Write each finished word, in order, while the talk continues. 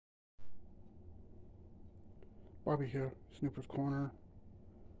Bobby here, Snooper's Corner.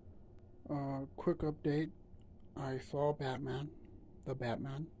 Quick update. I saw Batman, the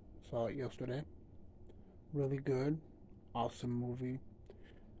Batman. Saw it yesterday. Really good. Awesome movie.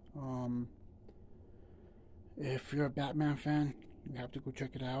 Um, if you're a Batman fan, you have to go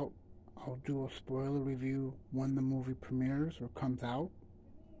check it out. I'll do a spoiler review when the movie premieres or comes out.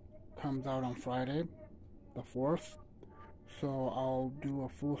 Comes out on Friday, the 4th. So I'll do a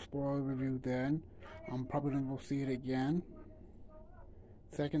full spoiler review then. I'm probably gonna go see it again.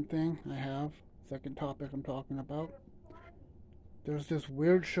 Second topic I'm talking about. There's this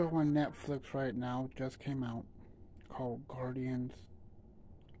weird show on Netflix right now, just came out, called Guardians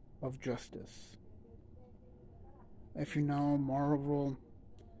of Justice. If you know,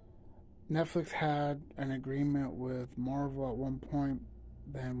 Netflix had an agreement with Marvel at one point.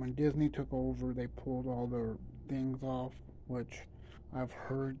 Then when Disney took over, they pulled all their things off, which I've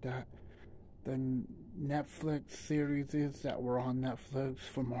heard that the Netflix series that were on Netflix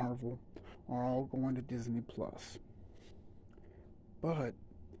for Marvel are all going to Disney Plus. But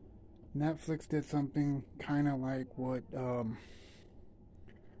Netflix did something kind of like what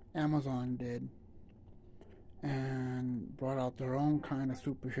Amazon did and brought out their own kind of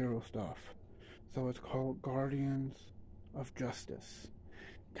superhero stuff. So it's called Guardians of Justice.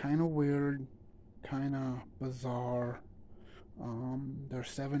 Kind of weird, kind of bizarre. There's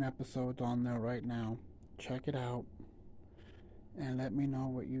 7 episodes on there right now. Check it out and let me know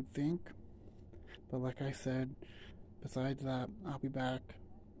what you think. But like I said, besides that, I'll be back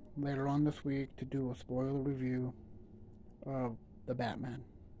later on this week to do a spoiler review of The Batman.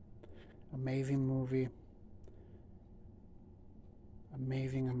 Amazing movie.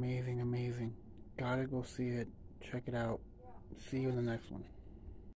 Amazing, amazing, amazing. Gotta go see it. Check it out. See you in the next one.